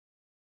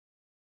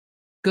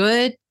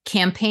Good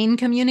campaign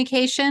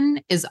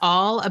communication is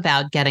all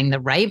about getting the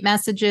right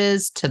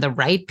messages to the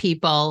right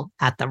people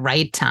at the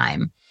right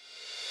time.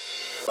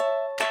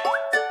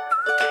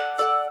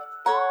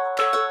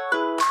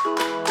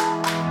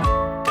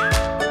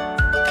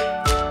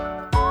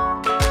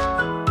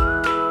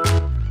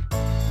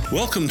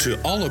 Welcome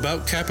to All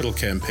About Capital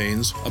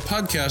Campaigns, a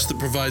podcast that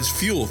provides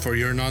fuel for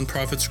your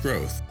nonprofit's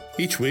growth.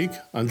 Each week,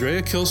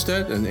 Andrea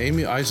Kihlstedt and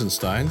Amy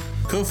Eisenstein,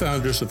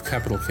 co-founders of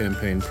Capital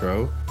Campaign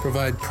Pro,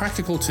 provide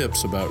practical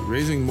tips about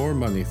raising more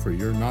money for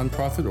your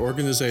nonprofit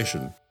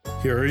organization.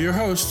 Here are your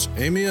hosts,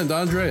 Amy and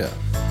Andrea.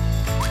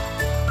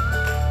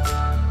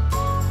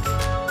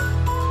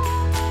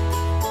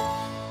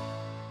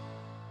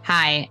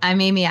 Hi,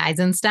 I'm Amy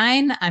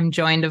Eisenstein. I'm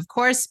joined, of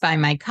course, by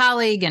my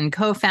colleague and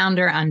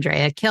co-founder,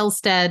 Andrea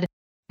Kihlstedt.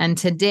 And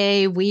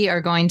today we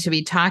are going to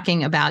be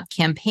talking about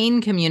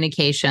campaign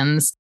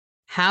communications,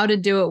 how to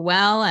do it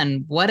well,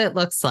 and what it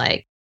looks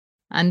like.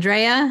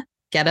 Andrea,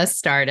 get us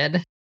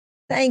started.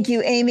 Thank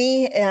you,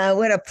 Amy.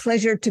 What a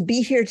pleasure to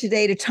be here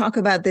today to talk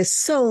about this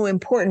so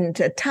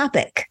important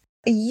topic.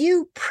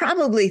 You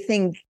probably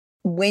think,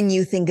 when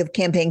you think of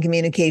campaign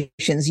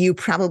communications, you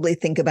probably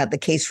think about the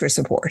case for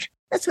support.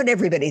 That's what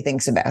everybody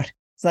thinks about.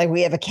 It's like,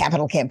 we have a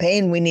capital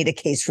campaign, we need a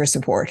case for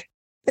support.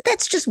 But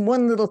that's just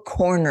one little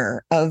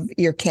corner of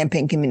your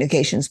campaign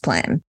communications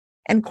plan.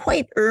 And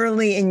quite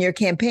early in your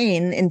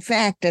campaign, in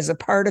fact, as a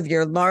part of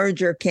your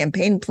larger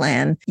campaign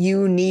plan,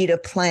 you need a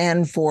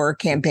plan for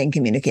campaign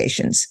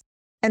communications.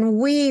 And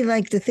we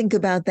like to think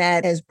about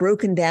that as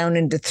broken down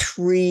into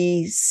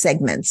three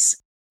segments.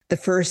 The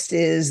first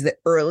is the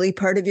early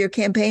part of your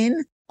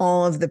campaign,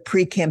 all of the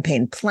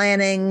pre-campaign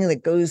planning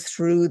that goes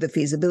through the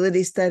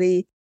feasibility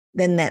study.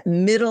 Then that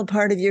middle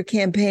part of your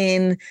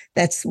campaign,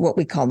 that's what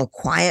we call the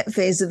quiet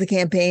phase of the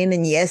campaign.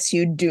 And yes,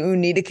 you do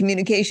need a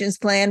communications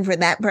plan for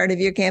that part of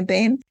your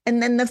campaign.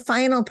 And then the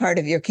final part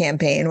of your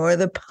campaign, or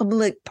the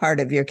public part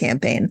of your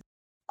campaign.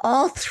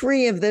 All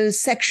three of those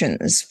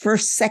sections,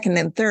 first, second,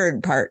 and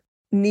third part,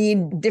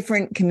 need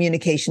different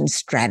communication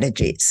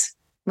strategies.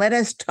 Let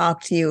us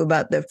talk to you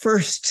about the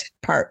first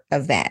part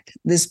of that,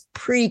 this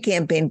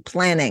pre-campaign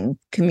planning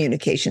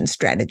communication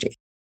strategy.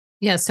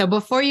 Yeah, so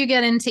before you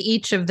get into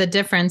each of the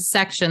different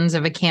sections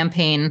of a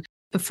campaign,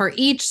 for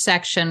each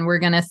section, we're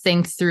going to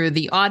think through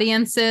the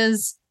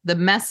audiences, the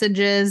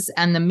messages,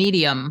 and the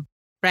medium,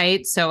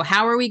 right? So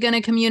how are we going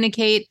to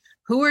communicate?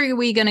 Who are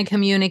we going to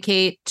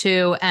communicate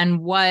to?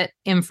 And what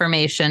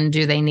information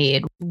do they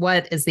need?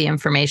 What is the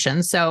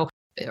information? So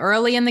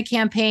early in the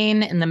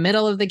campaign, in the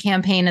middle of the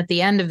campaign, at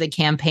the end of the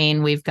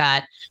campaign, we've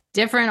got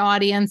different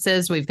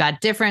audiences, we've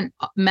got different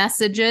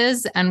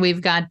messages, and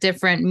we've got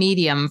different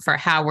medium for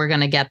how we're going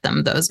to get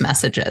them those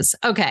messages.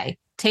 Okay,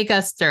 take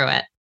us through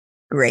it.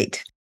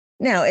 Great.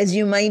 Now, as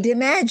you might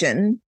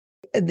imagine,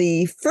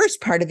 the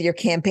first part of your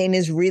campaign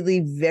is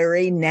really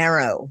very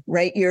narrow,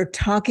 right? You're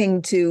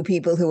talking to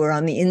people who are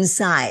on the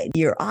inside.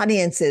 Your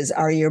audiences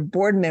are your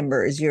board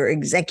members, your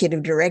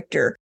executive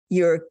director,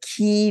 your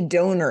key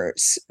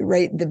donors,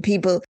 right? The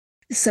people,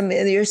 some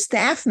of your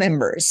staff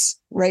members,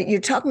 right? You're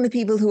talking to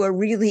people who are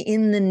really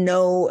in the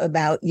know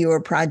about your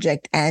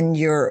project and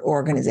your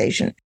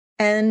organization.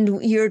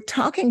 And you're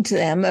talking to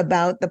them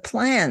about the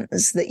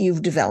plans that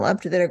you've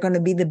developed that are going to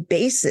be the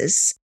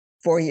basis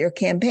for your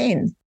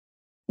campaign.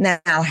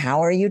 Now,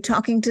 how are you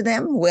talking to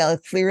them? Well,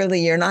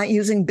 clearly you're not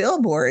using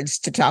billboards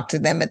to talk to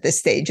them at this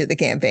stage of the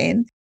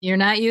campaign. You're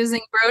not using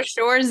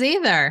brochures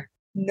either.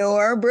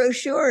 Nor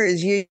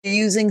brochures. You're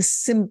using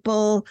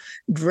simple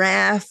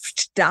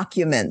draft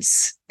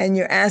documents, and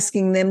you're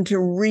asking them to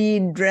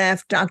read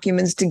draft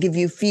documents to give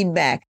you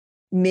feedback.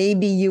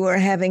 Maybe you are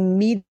having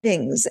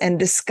meetings and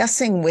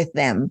discussing with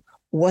them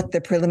what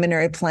the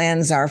preliminary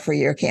plans are for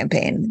your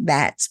campaign.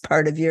 That's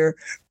part of your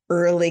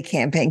early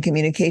campaign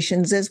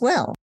communications as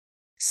well.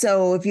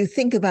 So if you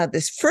think about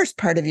this first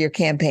part of your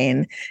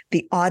campaign,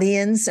 the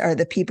audience are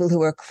the people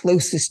who are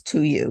closest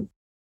to you.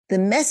 The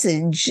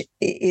message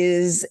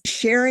is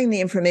sharing the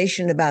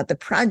information about the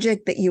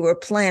project that you are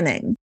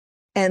planning,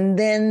 and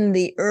then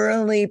the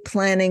early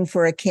planning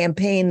for a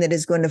campaign that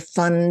is going to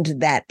fund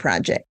that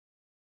project.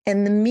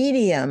 And the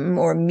medium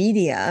or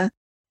media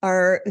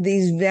are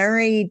these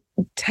very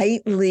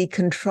tightly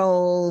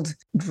controlled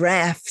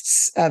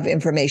drafts of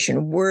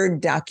information, Word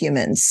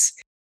documents,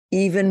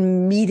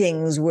 even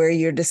meetings where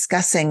you're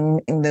discussing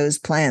those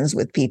plans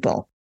with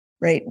people.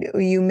 Right.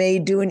 You may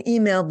do an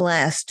email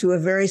blast to a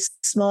very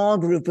small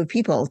group of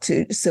people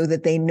so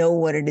that they know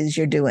what it is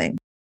you're doing.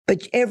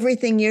 But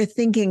everything you're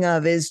thinking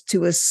of is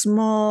to a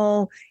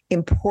small,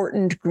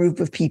 important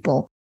group of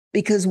people,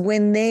 because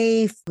when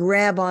they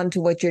grab onto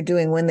what you're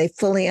doing, when they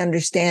fully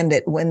understand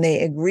it, when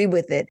they agree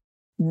with it,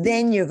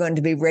 then you're going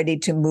to be ready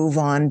to move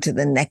on to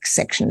the next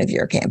section of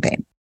your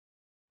campaign.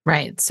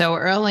 Right. So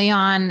early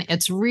on,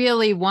 it's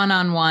really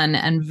one-on-one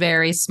and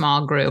very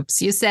small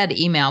groups. You said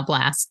email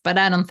blast, but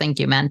I don't think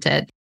you meant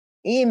it.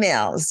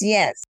 Emails,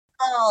 yes.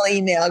 small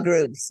email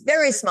groups,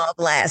 very small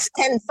blast,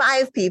 10,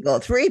 5 people,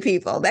 3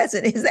 people.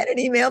 Is that an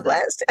email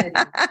blast?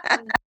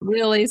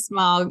 Really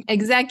small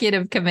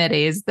executive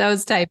committees,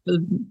 those type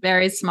of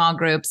very small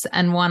groups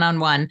and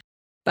one-on-one.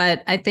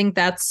 But I think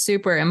that's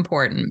super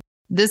important.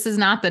 This is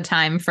not the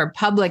time for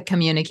public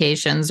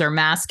communications or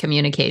mass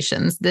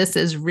communications. This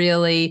is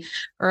really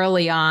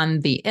early on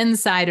the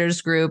insiders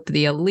group,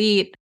 the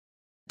elite,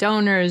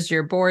 donors,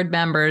 your board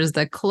members,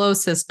 the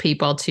closest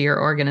people to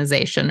your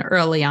organization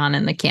early on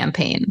in the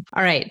campaign.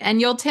 All right. And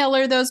you'll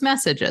tailor those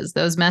messages.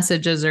 Those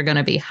messages are going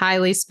to be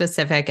highly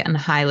specific and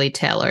highly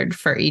tailored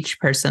for each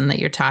person that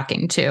you're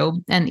talking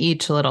to and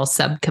each little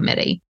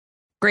subcommittee.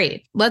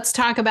 Great. Let's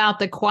talk about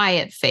the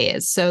quiet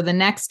phase. So the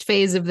next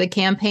phase of the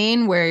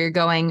campaign where you're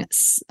going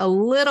a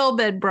little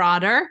bit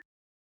broader,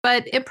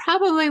 but it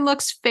probably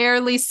looks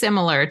fairly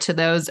similar to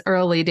those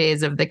early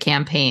days of the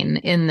campaign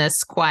in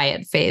this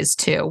quiet phase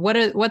too.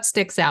 What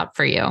sticks out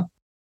for you?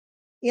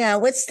 Yeah,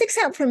 what sticks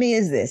out for me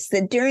is this,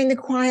 that during the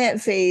quiet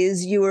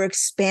phase, you are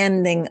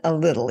expanding a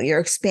little. You're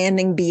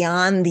expanding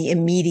beyond the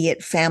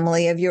immediate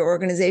family of your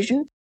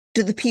organization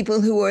to the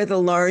people who are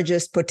the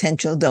largest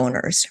potential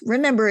donors.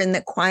 Remember, in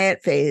the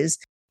quiet phase,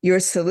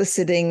 you're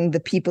soliciting the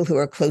people who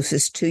are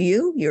closest to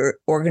you, your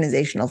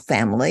organizational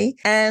family,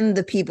 and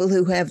the people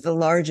who have the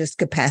largest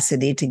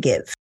capacity to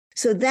give.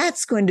 So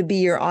that's going to be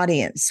your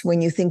audience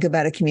when you think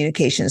about a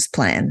communications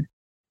plan.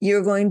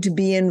 You're going to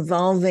be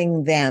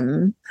involving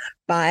them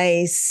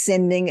by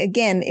sending,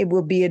 again, it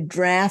will be a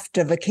draft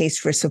of a case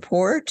for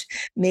support,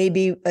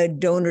 maybe a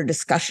donor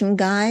discussion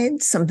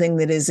guide, something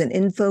that is an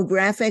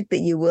infographic that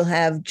you will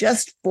have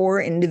just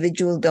for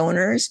individual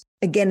donors.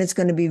 Again, it's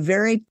going to be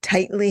very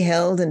tightly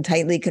held and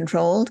tightly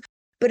controlled,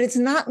 but it's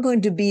not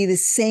going to be the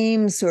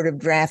same sort of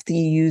draft that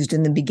you used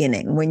in the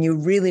beginning when you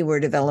really were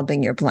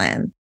developing your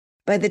plan.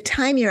 By the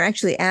time you're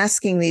actually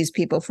asking these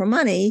people for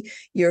money,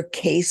 your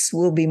case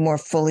will be more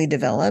fully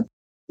developed.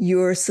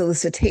 Your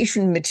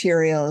solicitation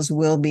materials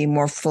will be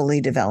more fully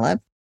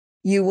developed.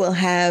 You will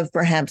have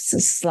perhaps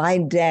a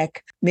slide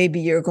deck. Maybe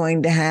you're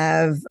going to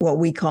have what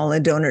we call a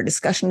donor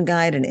discussion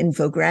guide, an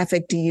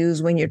infographic to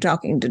use when you're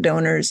talking to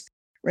donors,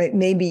 right?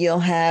 Maybe you'll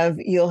have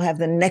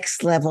the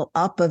next level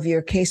up of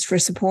your case for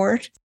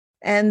support.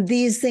 And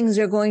these things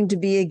are going to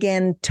be,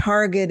 again,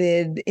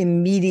 targeted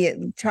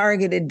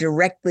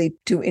directly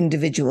to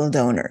individual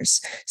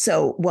donors.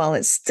 So while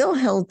it's still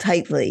held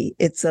tightly,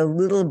 it's a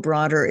little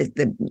broader.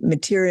 The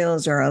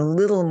materials are a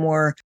little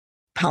more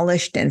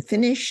polished and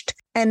finished.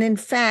 And in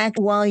fact,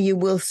 while you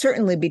will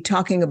certainly be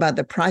talking about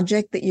the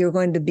project that you're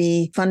going to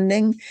be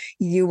funding,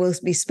 you will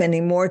be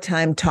spending more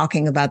time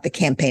talking about the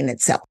campaign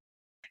itself.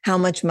 How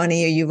much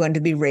money are you going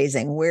to be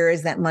raising? Where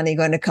is that money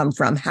going to come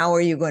from? How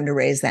are you going to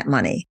raise that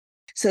money?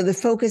 So the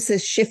focus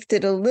has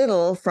shifted a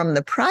little from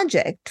the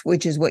project,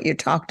 which is what you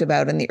talked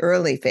about in the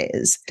early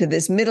phase, to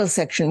this middle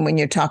section when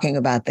you're talking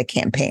about the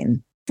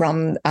campaign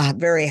from a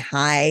very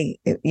high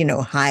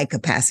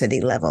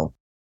capacity level.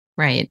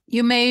 Right.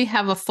 You may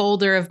have a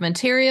folder of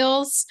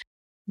materials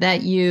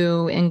that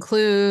you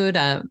include,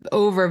 an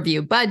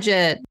overview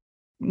budget.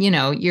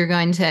 You're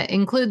going to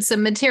include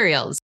some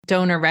materials,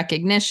 donor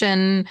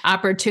recognition,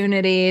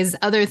 opportunities,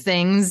 other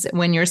things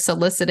when you're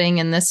soliciting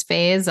in this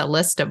phase, a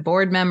list of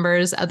board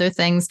members, other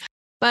things.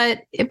 But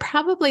it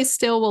probably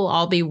still will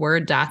all be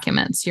Word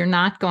documents. You're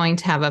not going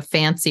to have a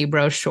fancy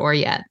brochure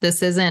yet.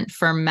 This isn't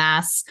for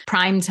mass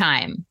prime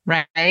time,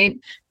 right?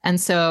 And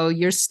so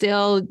you're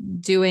still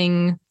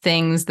doing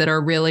things that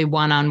are really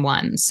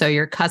one-on-one. So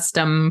you're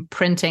custom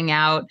printing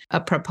out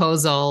a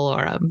proposal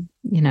or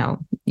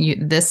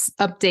this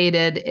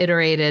updated,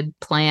 iterated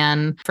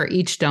plan for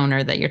each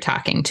donor that you're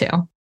talking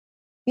to.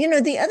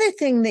 The other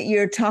thing that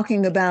you're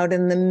talking about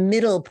in the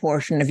middle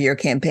portion of your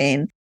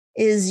campaign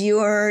is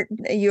you're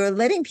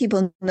letting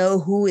people know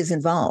who is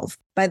involved.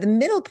 By the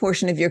middle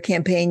portion of your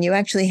campaign, you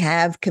actually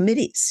have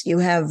committees. You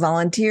have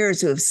volunteers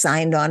who have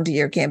signed on to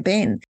your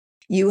campaign.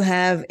 You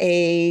have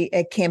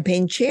a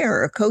campaign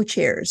chair or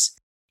co-chairs.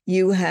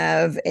 You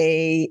have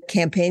a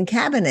campaign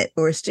cabinet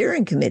or a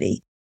steering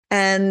committee.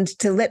 And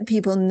to let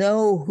people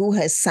know who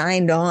has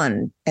signed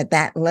on at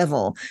that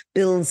level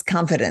builds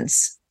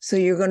confidence. So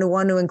you're going to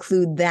want to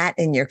include that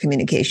in your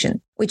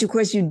communication, which of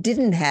course you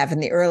didn't have in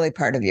the early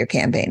part of your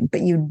campaign,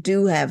 but you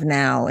do have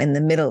now in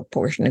the middle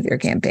portion of your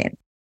campaign.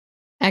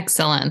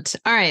 Excellent.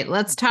 All right,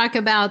 let's talk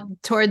about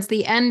towards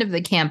the end of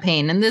the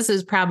campaign. And this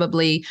is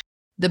probably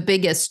the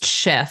biggest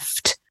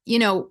shift.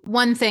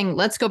 One thing,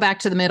 let's go back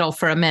to the middle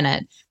for a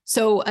minute.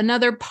 So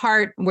another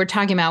part, we're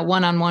talking about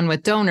one-on-one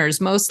with donors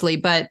mostly,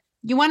 but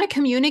you want to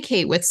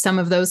communicate with some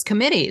of those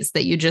committees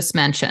that you just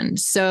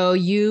mentioned. So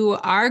you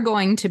are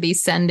going to be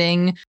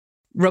sending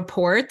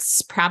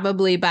reports,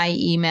 probably by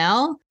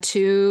email,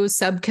 to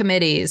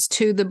subcommittees,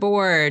 to the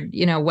board,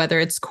 whether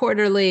it's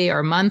quarterly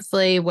or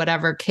monthly,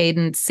 whatever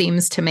cadence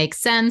seems to make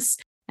sense.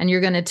 And you're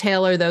going to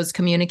tailor those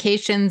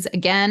communications.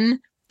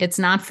 Again, it's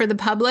not for the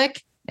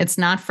public. It's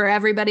not for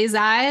everybody's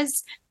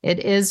eyes. It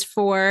is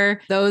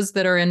for those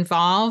that are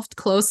involved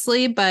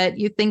closely, but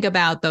you think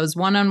about those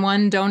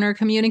one-on-one donor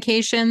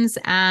communications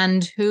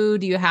and who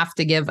do you have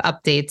to give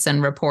updates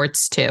and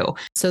reports to.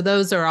 So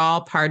those are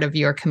all part of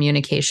your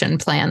communication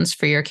plans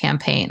for your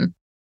campaign.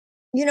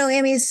 You know,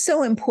 Amy, it's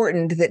so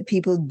important that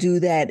people do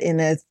that in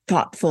a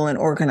thoughtful and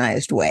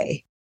organized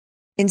way.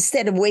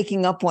 Instead of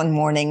waking up one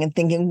morning and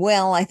thinking,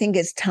 well, I think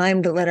it's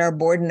time to let our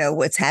board know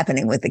what's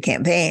happening with the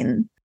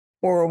campaign,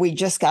 or we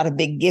just got a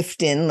big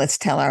gift in, let's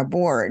tell our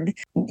board.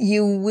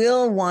 You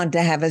will want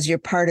to have as your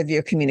part of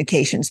your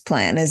communications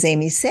plan, as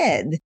Amy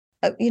said,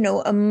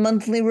 a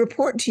monthly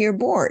report to your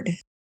board.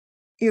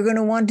 You're going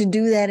to want to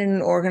do that in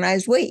an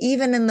organized way.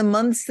 Even in the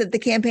months that the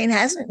campaign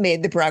hasn't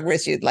made the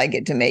progress you'd like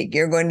it to make,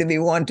 you're going to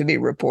want to be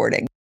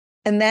reporting.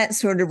 And that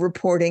sort of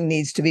reporting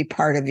needs to be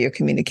part of your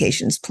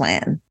communications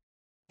plan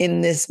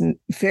in this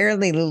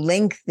fairly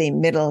lengthy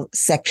middle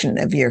section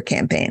of your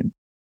campaign.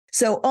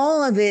 So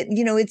all of it,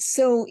 it's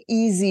so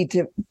easy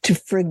to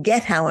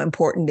forget how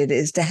important it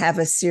is to have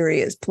a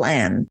serious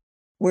plan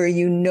where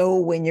you know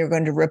when you're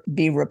going to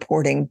be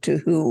reporting to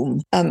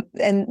whom.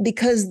 And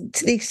because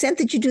to the extent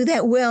that you do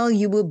that well,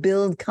 you will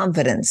build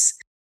confidence.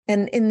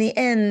 And in the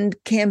end,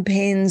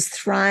 campaigns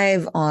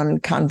thrive on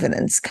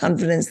confidence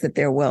that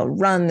they're well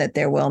run, that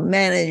they're well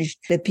managed,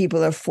 that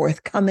people are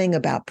forthcoming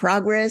about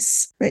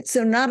progress, right?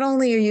 So not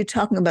only are you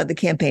talking about the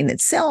campaign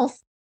itself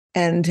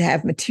and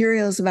have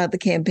materials about the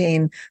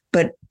campaign,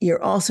 but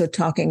you're also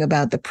talking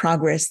about the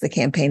progress the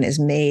campaign has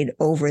made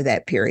over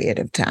that period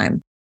of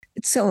time.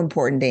 It's so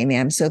important, Amy.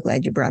 I'm so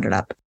glad you brought it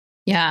up.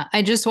 Yeah,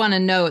 I just want to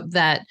note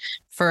that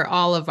for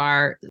all of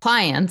our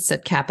clients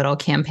at Capital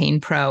Campaign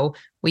Pro,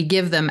 we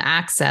give them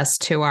access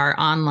to our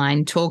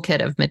online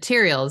toolkit of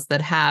materials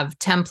that have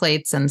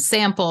templates and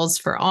samples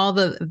for all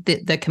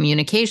the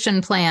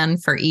communication plan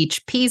for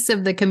each piece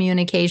of the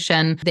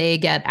communication. They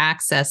get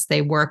access.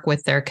 They work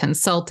with their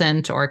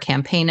consultant or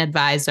campaign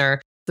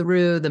advisor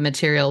through the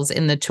materials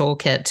in the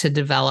toolkit to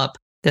develop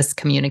this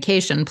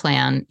communication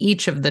plan,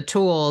 each of the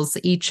tools,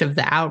 each of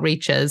the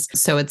outreaches.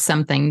 So it's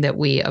something that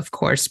we, of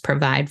course,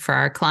 provide for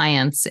our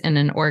clients in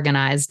an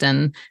organized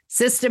and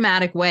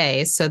systematic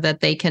way so that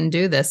they can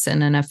do this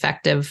in an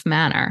effective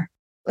manner.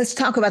 Let's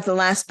talk about the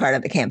last part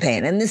of the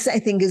campaign. And this, I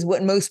think, is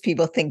what most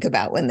people think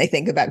about when they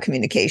think about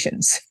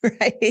communications,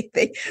 right?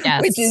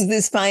 Yes. Which is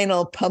this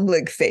final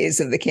public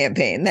phase of the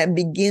campaign that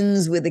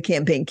begins with the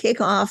campaign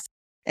kickoff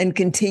and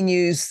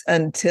continues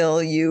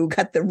until you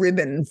cut the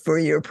ribbon for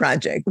your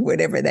project,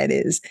 whatever that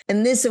is.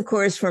 And this, of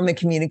course, from a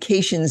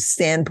communications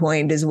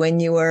standpoint, is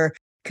when you are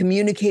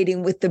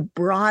communicating with the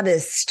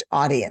broadest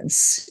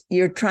audience.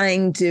 You're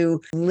trying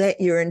to let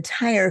your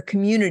entire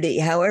community,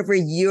 however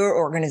your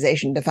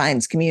organization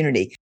defines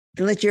community,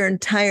 to let your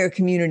entire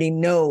community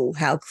know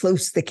how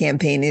close the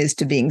campaign is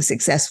to being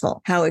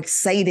successful, how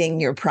exciting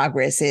your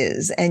progress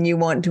is, and you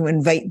want to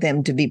invite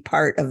them to be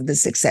part of the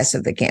success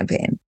of the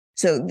campaign.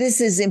 So this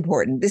is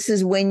important. This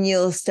is when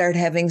you'll start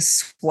having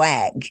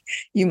swag.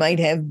 You might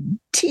have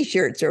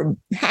T-shirts or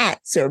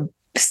hats or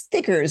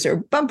stickers or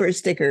bumper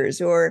stickers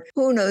or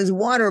who knows,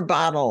 water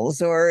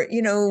bottles or,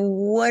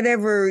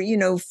 whatever,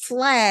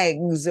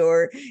 flags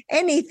or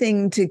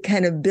anything to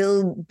kind of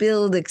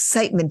build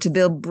excitement, to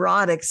build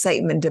broad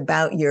excitement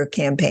about your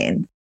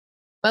campaign.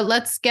 But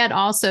let's get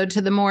also to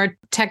the more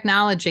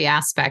technology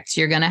aspects.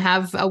 You're going to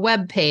have a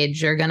web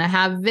page. You're going to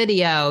have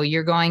video.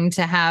 You're going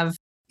to have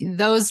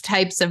those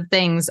types of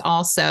things.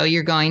 Also,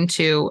 you're going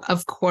to,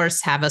 of course,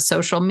 have a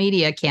social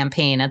media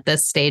campaign at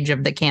this stage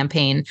of the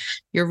campaign.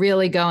 You're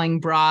really going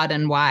broad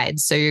and wide.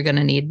 So you're going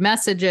to need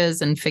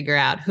messages and figure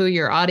out who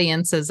your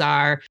audiences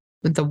are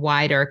with the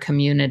wider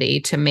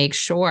community to make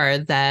sure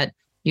that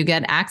you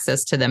get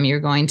access to them. You're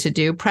going to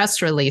do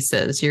press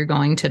releases. You're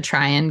going to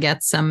try and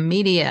get some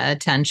media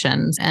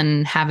attention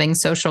and having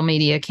social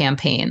media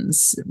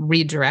campaigns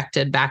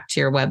redirected back to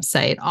your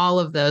website, all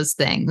of those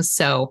things.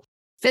 So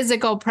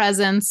physical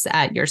presence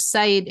at your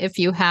site, if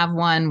you have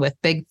one with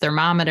big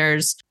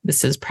thermometers.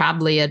 This is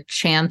probably a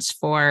chance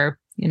for,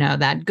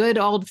 that good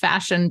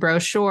old-fashioned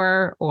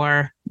brochure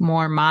or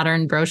more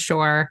modern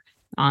brochure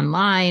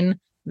online,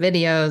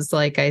 videos,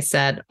 like I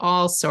said,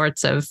 all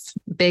sorts of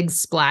big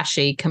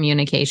splashy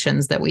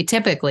communications that we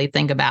typically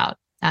think about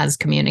as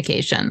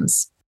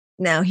communications.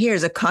 Now,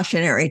 here's a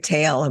cautionary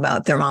tale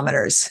about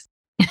thermometers.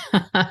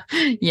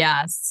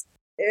 Yes.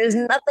 There's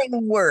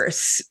nothing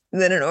worse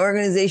than an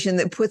organization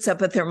that puts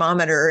up a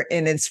thermometer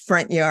in its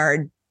front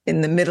yard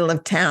in the middle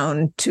of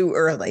town too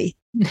early.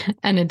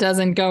 And it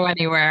doesn't go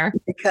anywhere.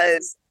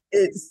 Because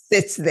it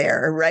sits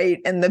there, right?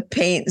 And the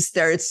paint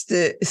starts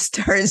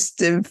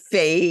to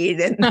fade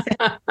and,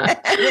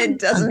 and it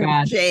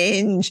doesn't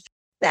change.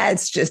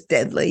 That's just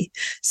deadly.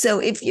 So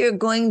if you're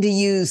going to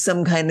use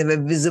some kind of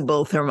a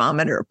visible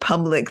thermometer,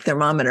 public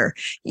thermometer,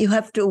 you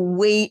have to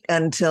wait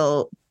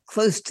until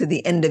close to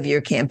the end of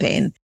your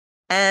campaign.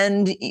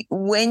 And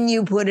when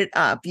you put it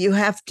up, you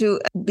have to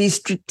be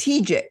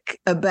strategic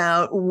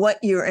about what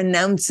you're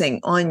announcing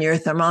on your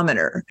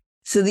thermometer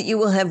so that you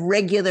will have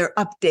regular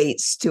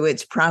updates to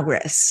its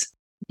progress.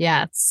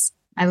 Yes.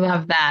 I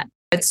love that.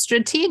 It's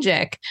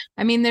strategic.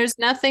 I mean, there's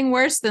nothing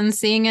worse than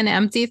seeing an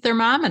empty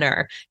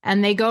thermometer.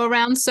 And they go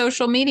around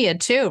social media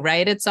too,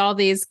 right? It's all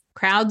these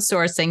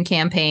crowdsourcing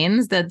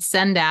campaigns that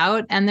send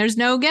out and there's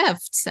no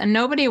gifts and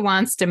nobody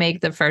wants to make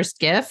the first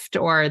gift,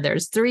 or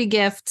there's 3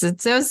 gifts.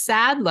 It's so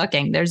sad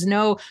looking. There's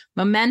no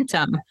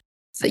momentum.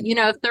 So,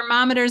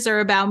 thermometers are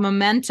about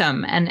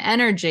momentum and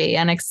energy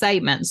and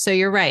excitement. So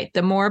you're right.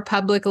 The more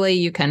publicly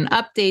you can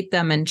update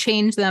them and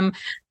change them. I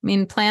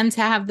mean, plan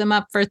to have them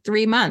up for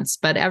 3 months,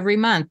 but every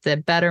month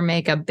it better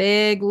make a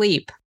big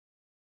leap.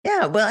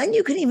 Yeah. Well, and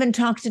you can even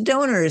talk to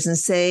donors and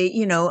say,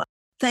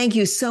 thank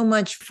you so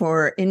much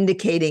for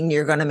indicating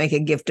you're going to make a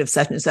gift of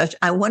such and such.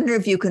 I wonder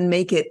if you can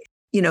make it,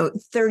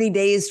 30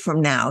 days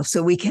from now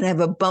so we can have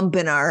a bump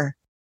in our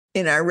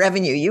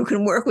revenue. You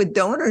can work with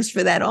donors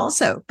for that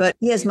also. But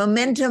yes,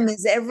 momentum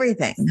is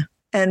everything.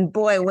 And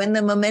boy, when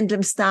the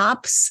momentum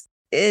stops,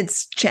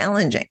 it's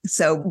challenging.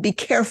 So be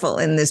careful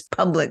in this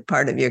public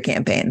part of your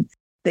campaign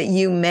that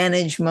you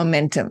manage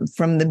momentum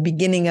from the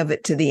beginning of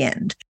it to the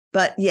end.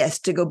 But yes,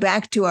 to go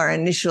back to our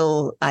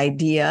initial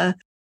idea,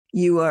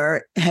 you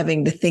are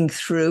having to think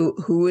through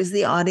who is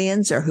the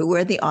audience or who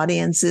are the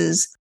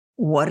audiences,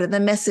 what are the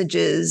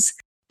messages,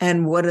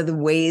 and what are the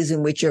ways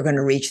in which you're going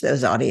to reach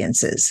those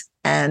audiences.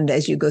 And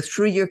as you go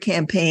through your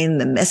campaign,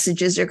 the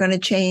messages are going to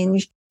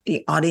change,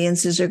 the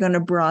audiences are going to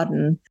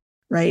broaden,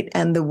 right?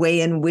 And the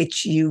way in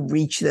which you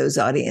reach those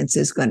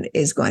audiences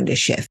is going to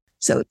shift.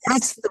 So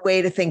that's the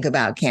way to think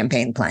about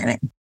campaign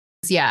planning.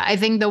 Yeah, I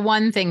think the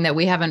one thing that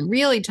we haven't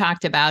really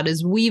talked about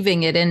is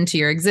weaving it into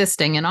your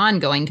existing and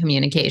ongoing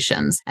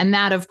communications. And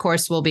that, of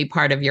course, will be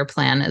part of your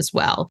plan as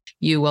well.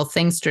 You will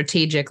think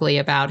strategically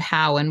about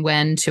how and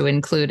when to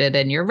include it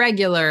in your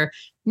regular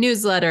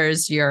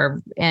newsletters,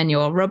 your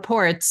annual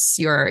reports,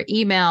 your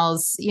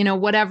emails,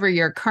 whatever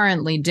you're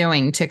currently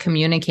doing to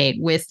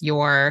communicate with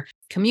your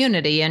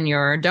community and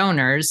your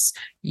donors.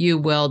 You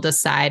will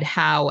decide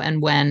how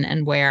and when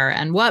and where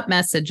and what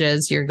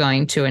messages you're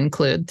going to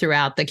include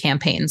throughout the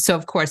campaign. So,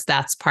 of course,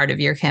 that's part of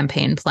your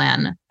campaign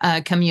plan,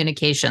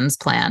 communications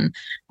plan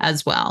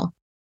as well.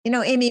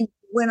 Amy,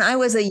 when I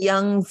was a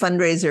young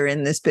fundraiser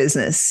in this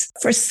business,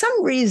 for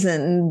some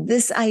reason,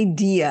 this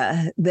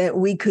idea that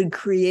we could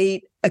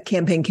create a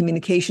campaign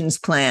communications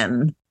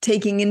plan,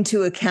 taking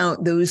into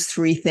account those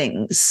 3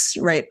 things,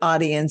 right?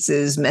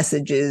 Audiences,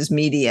 messages,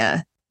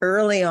 media,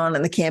 early on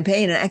in the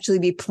campaign, and actually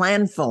be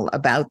planful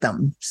about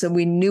them. So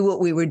we knew what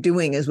we were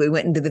doing as we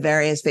went into the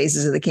various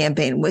phases of the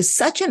campaign was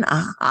such an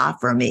aha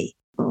for me.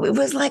 It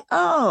was like,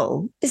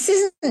 oh, this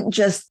isn't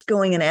just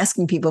going and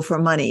asking people for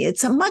money.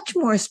 It's a much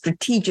more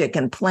strategic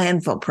and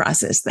planful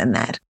process than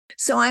that.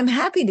 So I'm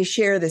happy to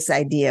share this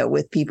idea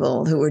with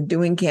people who are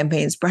doing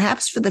campaigns,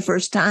 perhaps for the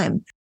first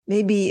time.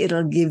 Maybe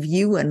it'll give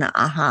you an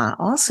aha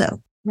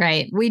also.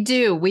 Right. We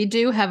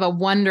do have a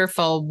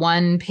wonderful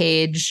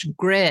 1-page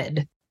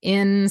grid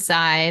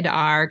inside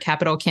our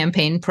Capital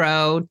Campaign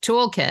Pro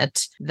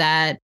toolkit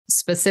that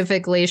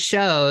specifically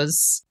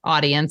shows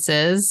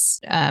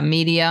audiences,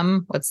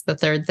 medium. What's the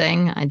third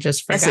thing? I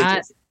just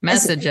forgot.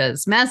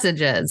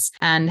 Messages,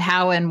 and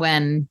how and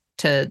when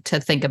to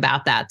think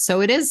about that.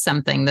 So it is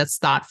something that's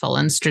thoughtful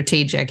and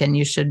strategic, and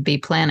you should be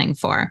planning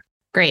for.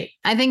 Great.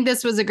 I think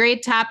this was a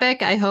great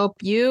topic. I hope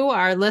you,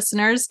 our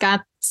listeners,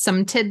 got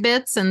some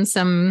tidbits and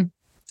some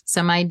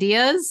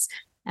ideas.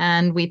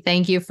 And we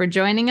thank you for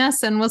joining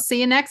us, and we'll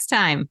see you next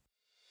time.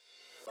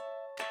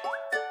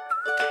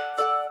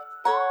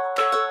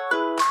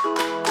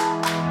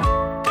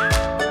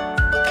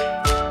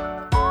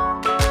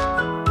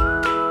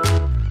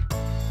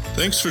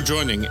 Thanks for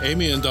joining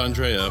Amy and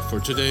Andrea for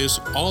today's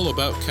All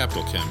About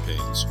Capital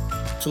Campaigns.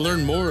 To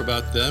learn more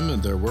about them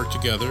and their work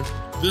together,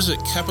 visit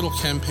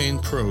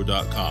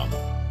capitalcampaignpro.com.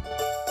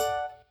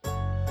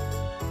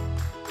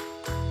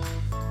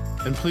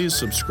 And please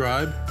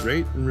subscribe,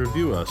 rate, and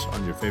review us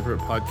on your favorite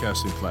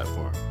podcasting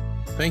platform.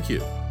 Thank you.